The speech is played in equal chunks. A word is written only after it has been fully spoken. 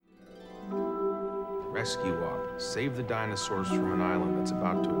Rescue Op. Save the dinosaurs from an island that's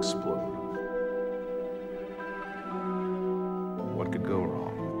about to explode. What could go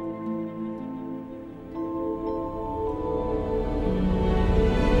wrong?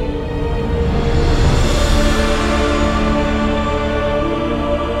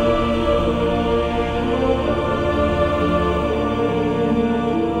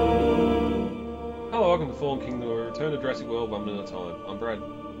 Hello, welcome to Fallen Kingdom, where we return to Jurassic World 1 minute at a time. I'm Brad.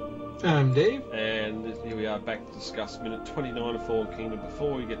 I'm Dave. And here we are back to discuss minute 29 of Fallen Kingdom.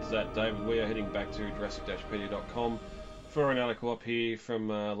 Before we get to that, David, we are heading back to Jurassic-pedia.com for an article up here from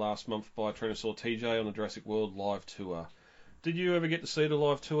last month by Tyrannosaur TJ on the Jurassic World live tour. Did you ever get to see the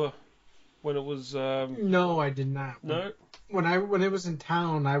live tour when it was... No, I did not. No? When it was in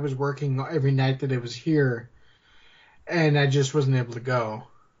town, I was working every night that it was here, and I just wasn't able to go.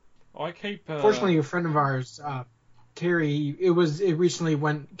 I keep... Fortunately, a friend of ours, Terry, it recently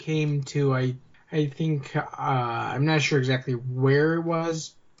came to, I think, I'm not sure exactly where it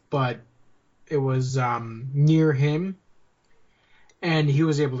was, but it was near him, and he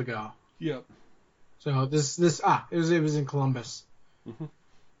was able to go. Yep. So it was in Columbus. Mm-hmm.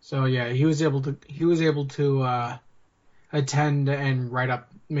 So yeah, he was able to attend and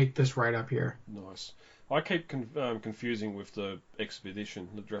make this write up here. Nice. I keep confusing with the expedition,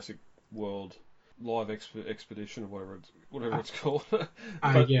 the Jurassic World live expedition, or whatever it's called.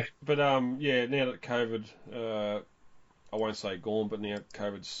 Yeah. But yeah, now that COVID, I won't say gone, but now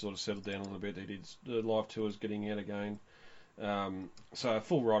COVID's sort of settled down a little bit. The live tour's getting out again. So a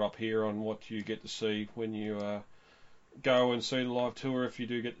full write up here on what you get to see when you go and see the live tour if you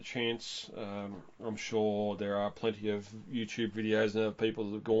do get the chance. I'm sure there are plenty of YouTube videos and other people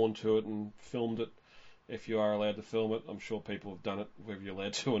that have gone to it and filmed it. If you are allowed to film it, I'm sure people have done it, whether you're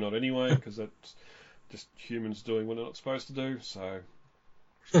allowed to or not anyway, because that's just humans doing what they're not supposed to do. So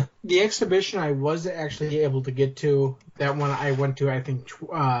the exhibition I was actually able to get to, that one I went to, I think,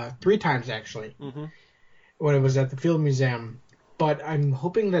 3 times actually, when it was at the Field Museum. But I'm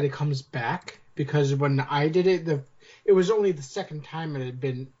hoping that it comes back, because when I did it, it was only the second time it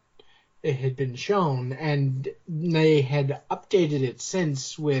had been shown, and they had updated it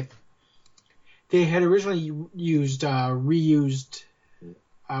since with. They had originally reused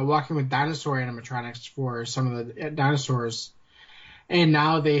Walking with Dinosaur animatronics for some of the dinosaurs, and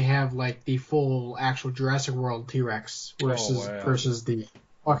now they have like the full actual Jurassic World T-Rex versus the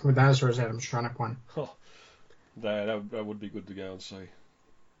Walking with Dinosaurs animatronic one. Oh, that would be good to go and see.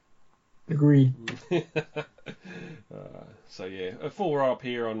 Agreed. So yeah, a full write up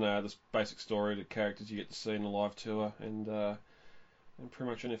here on this basic story, the characters you get to see in the live tour, and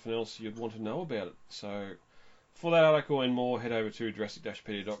pretty much anything else you'd want to know about it. So for that article and more, head over to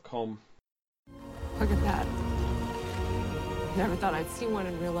Jurassic-pedia.com. Look at that. Never thought I'd see one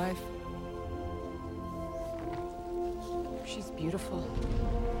in real life. She's beautiful.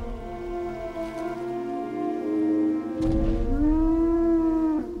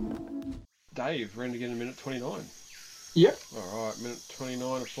 Dave, we're in again in minute 29. Yep. Alright, minute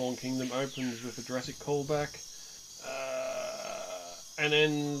 29 of Fallen Kingdom opens with a Jurassic callback. And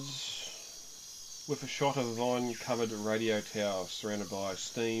ends with a shot of a vine-covered radio tower surrounded by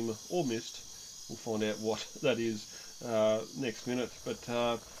steam or mist. We'll find out what that is next minute. But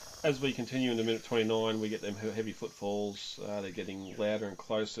as we continue into minute 29, we get them heavy footfalls. They're getting louder and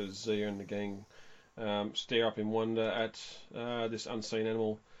closer as Zia and the gang stare up in wonder at this unseen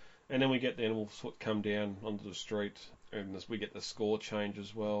animal. And then we get the animal come down onto the street, and we get the score change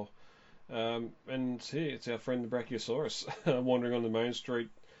as well. And here, it's our friend the Brachiosaurus wandering on the main street,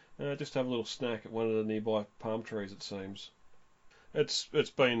 just to have a little snack at one of the nearby palm trees, it seems. It's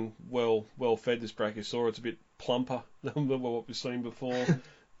been well fed, this Brachiosaurus. It's a bit plumper than what we've seen before.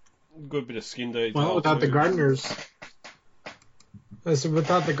 Good bit of skin detail. Well, without the gardeners.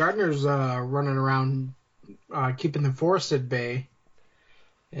 Without the gardeners running around keeping the forest at bay,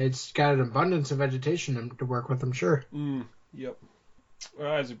 it's got an abundance of vegetation to work with, I'm sure. Yep.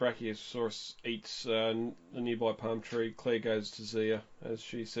 As the Brachiosaurus eats the nearby palm tree, Claire goes to Zia, as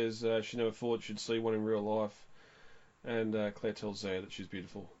she says she never thought she'd see one in real life. And Claire tells Zia that she's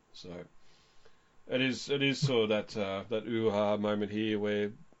beautiful. So it is sort of that ooh-ha moment here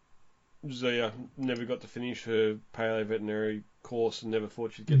where Zia never got to finish her paleo veterinary course and never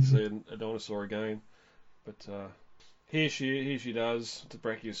thought she'd get to see a dinosaur again. But here she does, the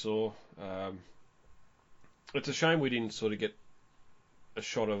Brachiosaur. It's a shame we didn't sort of get a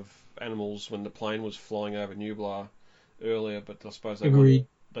shot of animals when the plane was flying over Nublar earlier, but I suppose they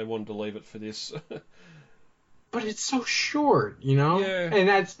wanted to leave it for this. But it's so short, you know? Yeah. And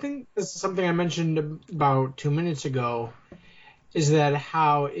I think this is something I mentioned about 2 minutes ago, is that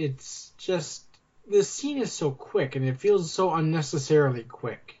how it's just the scene is so quick, and it feels so unnecessarily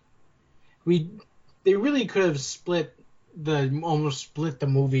quick. They really could have almost split the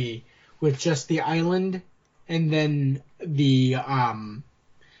movie with just the island, and then the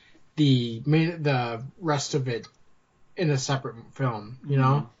rest of it in a separate film. You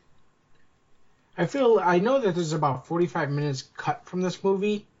know, I know that there's about 45 minutes cut from this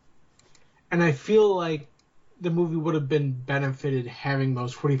movie, and I feel like the movie would have been benefited having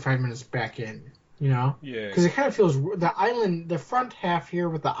those 45 minutes back in. You know, Yeah. because it kind of feels the front half here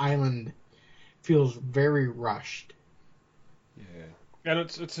with the island feels very rushed. Yeah, and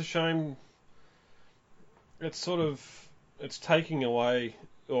it's a shame. It's taking away,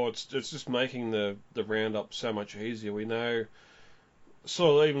 or it's just making the roundup so much easier. We know,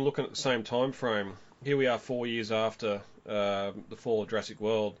 sort of even looking at the same time frame. Here we are 4 years after the fall of Jurassic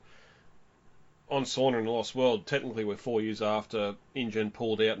World. On Sauna and the Lost World, technically we're 4 years after InGen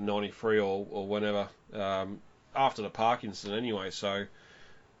pulled out in '93 or whenever, after the park incident anyway. So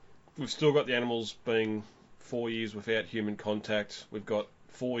we've still got the animals being 4 years without human contact. We've got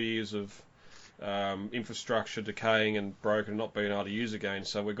 4 years of infrastructure decaying and broken and not being able to use again.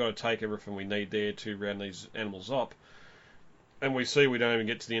 So we've got to take everything we need there to round these animals up. And we see we don't even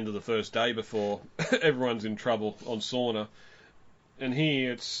get to the end of the first day before everyone's in trouble on Sauna. And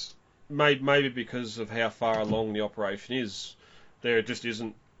here it's maybe because of how far along the operation is, there just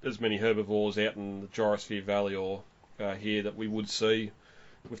isn't as many herbivores out in the Gyrosphere Valley or here that we would see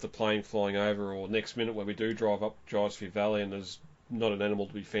with the plane flying over, or next minute when we do drive up Gyrosphere Valley and there's not an animal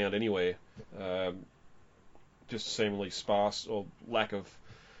to be found anywhere. Just seemingly sparse or lack of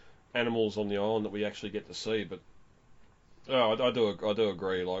animals on the island that we actually get to see. But I do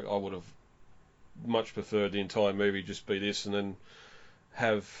agree. Like, I would have much preferred the entire movie just be this, and then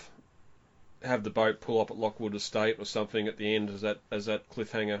have the boat pull up at Lockwood Estate or something at the end as that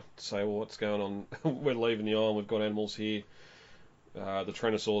cliffhanger to say, well, what's going on? We're leaving the island. We've got animals here. The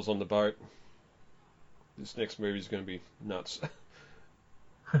Tyrannosaur's on the boat. This next movie is going to be nuts.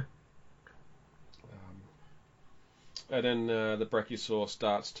 And then the Brachiosaur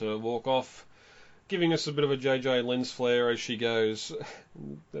starts to walk off, giving us a bit of a JJ lens flare as she goes.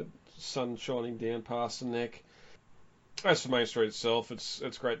 The sun shining down past the neck. As for Main Street itself,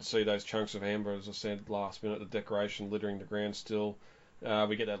 it's great to see those chunks of amber, as I said last minute, the decoration littering the ground still.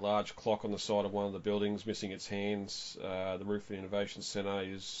 We get that large clock on the side of one of the buildings missing its hands. The roof of the Innovation Centre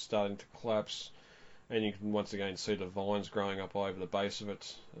is starting to collapse, and you can once again see the vines growing up over the base of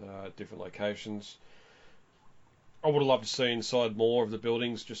it at different locations. I would have loved to see inside more of the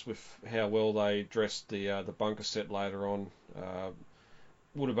buildings, just with how well they dressed the bunker set later on.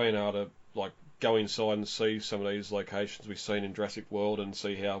 Would have been able to go inside and see some of these locations we've seen in Jurassic World and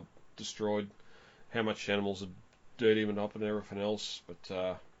see how destroyed, how much animals are dirty and up and everything else.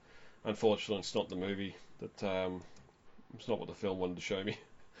 But unfortunately, it's not the movie that it's not what the film wanted to show me.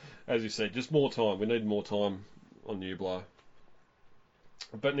 As you said, just more time. We need more time on Nublar.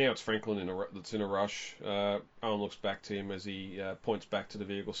 But now it's Franklin that's in a rush. Owen looks back to him as he points back to the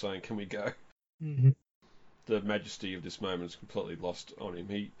vehicle saying, "Can we go?" Mm-hmm. The majesty of this moment is completely lost on him.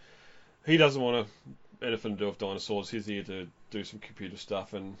 He doesn't want anything to do with dinosaurs. He's here to do some computer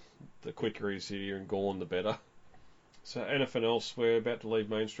stuff, and the quicker he's here and gone, the better. So anything else? We're about to leave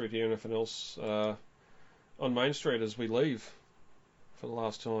Main Street here. Anything else on Main Street as we leave for the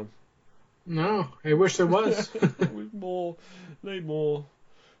last time? No, I wish there was. Need more.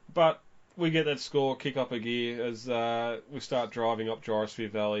 But we get that score kick up a gear as we start driving up Gyrosphere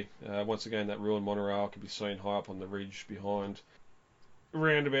Valley. Once again, that ruined monorail can be seen high up on the ridge behind.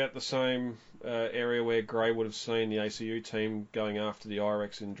 Around about the same area where Gray would have seen the ACU team going after the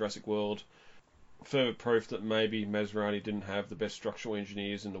I-Rex in Jurassic World. Further proof that maybe Masrani didn't have the best structural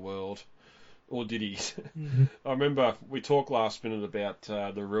engineers in the world. Or did he? Mm-hmm. I remember we talked last minute about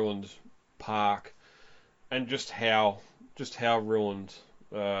the ruined park and just how ruined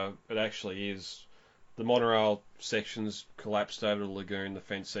it actually is. The monorail sections collapsed over the lagoon, the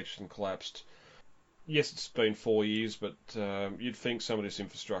fence section collapsed. Yes, it's been 4 years, but you'd think some of this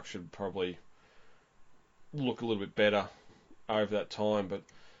infrastructure would probably look a little bit better over that time. But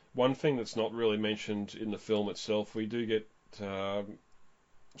one thing that's not really mentioned in the film itself, we do get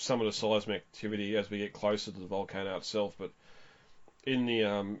some of the seismic activity as we get closer to the volcano itself, but in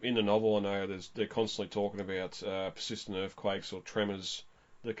the novel, I know they're constantly talking about persistent earthquakes or tremors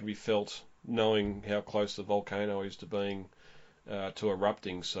that can be felt, knowing how close the volcano is to being to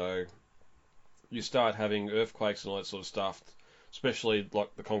erupting. So you start having earthquakes and all that sort of stuff, especially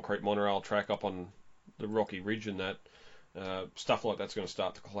like the concrete monorail track up on the rocky ridge, and that stuff like that's going to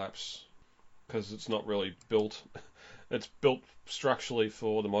start to collapse because it's not really built it's built structurally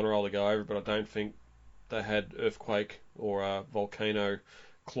for the monorail to go over, but I don't think they had earthquake or volcano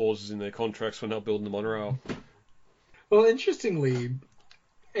clauses in their contracts when they were building the monorail. Well, interestingly,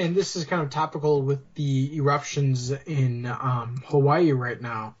 and this is kind of topical with the eruptions in Hawaii right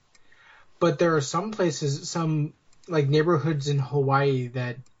now, but there are some places, some like neighborhoods in Hawaii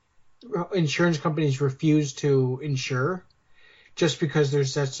that insurance companies refuse to insure just because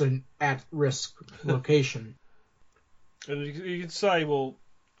there's such an at-risk location. And you could say, well,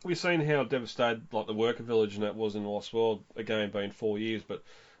 we've seen how devastated like the worker village and that was in Lost World, again being 4 years, but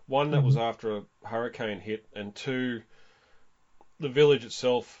one, that was after a hurricane hit, and two, the village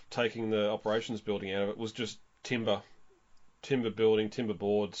itself, taking the operations building out of it, was just timber building, timber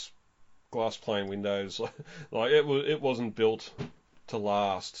boards, glass pane windows. Like it wasn't built to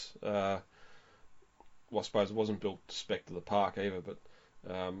last. Well, I suppose it wasn't built to spec to the park either, but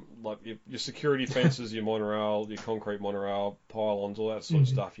like your security fences, your monorail, your concrete monorail, pylons, all that sort of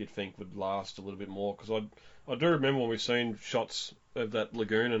stuff, you'd think would last a little bit more. Because I do remember when we've seen shots of that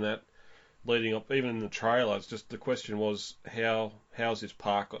lagoon and that leading up, even in the trailer, it's just the question was how's this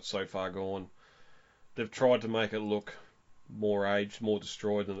park got so far gone? They've tried to make it look more aged, more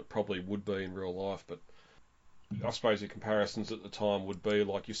destroyed than it probably would be in real life, but I suppose the comparisons at the time would be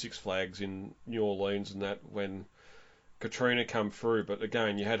like your Six Flags in New Orleans and that when Katrina come through. But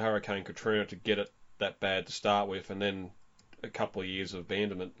again, you had Hurricane Katrina to get it that bad to start with, and then a couple of years of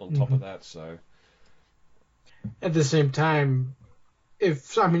abandonment on top of that. So at the same time, if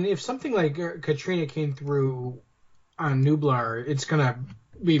something like Katrina came through on Nublar, it's gonna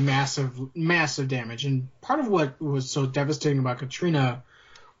be massive damage. And part of what was so devastating about Katrina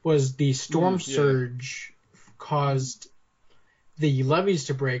was the storm surge caused the levees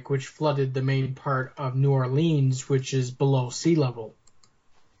to break, which flooded the main part of New Orleans, which is below sea level.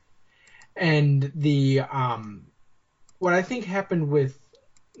 And the what I think happened with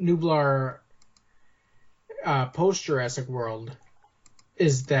Nublar post-Jurassic World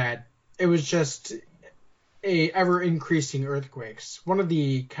is that it was just a ever-increasing earthquakes. One of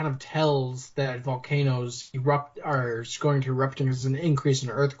the kind of tells that volcanoes are going to erupting is an increase in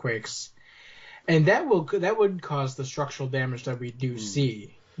earthquakes. And that would cause the structural damage that we do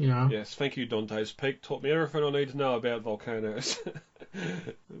see, you know? Yes, thank you, Dante's Peak. Taught me everything I need to know about volcanoes.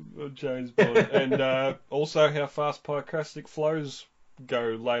 James Bond. And also how fast pyroclastic flows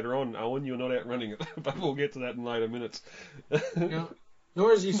go later on. Owen, you're not outrunning it, but we'll get to that in later minutes. No,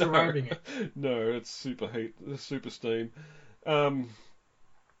 nor is he surviving it. No, it's super heat, super steam.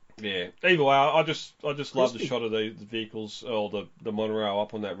 Yeah. Either way, I just love the shot of the vehicles or the monorail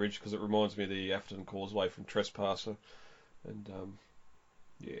up on that ridge because it reminds me of the Atherton Causeway from Trespasser, and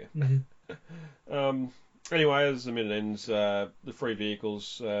anyway, as the minute ends, the free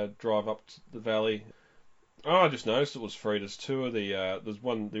vehicles drive up to the valley. Oh, I just noticed it was free. There's two of there's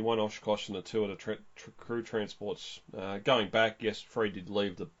the one Oshkosh and the two of the crew transports. Going back, yes, free did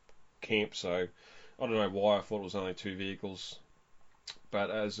leave the camp, so I don't know why I thought it was only two vehicles. But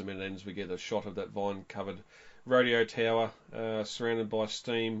as the minute ends, we get a shot of that vine-covered radio tower surrounded by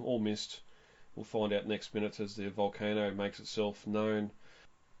steam, all mist. We'll find out next minute as the volcano makes itself known.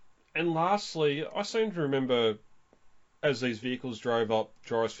 And lastly, I seem to remember as these vehicles drove up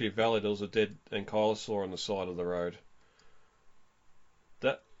Gyrosphere Valley, there was a dead ankylosaur on the side of the road.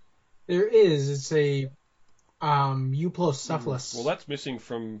 There is. It's a Euplocephalus. Well, that's missing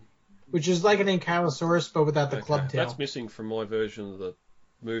from... Which is like an ankylosaurus, but without the club tail. That's missing from my version of the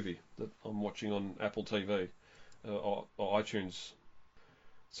movie that I'm watching on Apple TV or iTunes.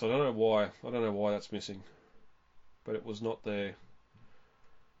 So I don't know why that's missing, but it was not there,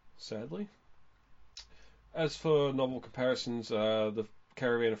 sadly. As for novel comparisons, the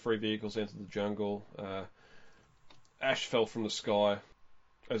caravan of free vehicles entered the jungle. Ash fell from the sky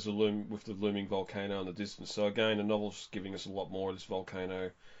with the looming volcano in the distance. So again, the novel's giving us a lot more of this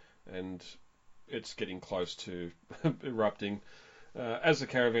volcano, and it's getting close to erupting. As the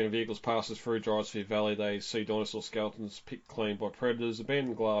caravan of vehicles passes through Gyrosphere Valley, they see dinosaur skeletons picked clean by predators,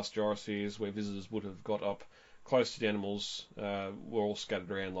 abandoned glass gyrospheres where visitors would have got up close to the animals were all scattered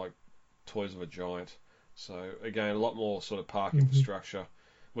around like toys of a giant. So again, a lot more sort of park infrastructure.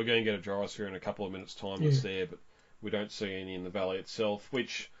 We're going to get a gyrosphere in a couple of minutes' time that's there, but we don't see any in the valley itself,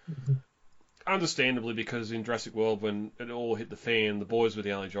 which... Understandably, because in Jurassic World, when it all hit the fan, the boys were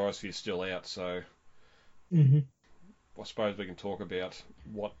the only gyrospheres still out, so I suppose we can talk about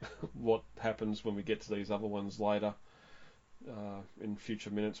what happens when we get to these other ones later in future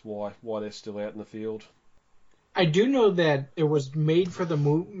minutes, why they're still out in the field. I do know that it was made for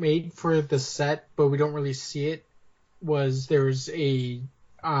the set, but we don't really see it. There's a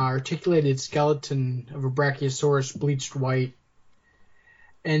articulated skeleton of a Brachiosaurus bleached white.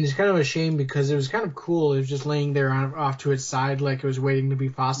 And it's kind of a shame because it was kind of cool. It was just laying there off to its side like it was waiting to be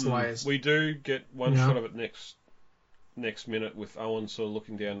fossilized. We do get one shot of it next minute with Owen sort of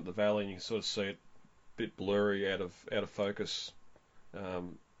looking down at the valley, and you can sort of see it a bit blurry out of focus.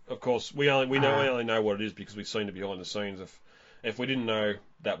 Of course, we only know what it is because we've seen it behind the scenes. If we didn't know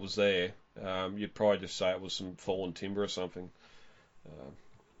that was there, you'd probably just say it was some fallen timber or something.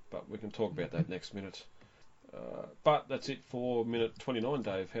 But we can talk about that next minute. But that's it for minute 29,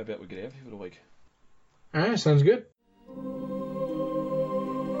 Dave. How about we get out of here for the week? All right, sounds good.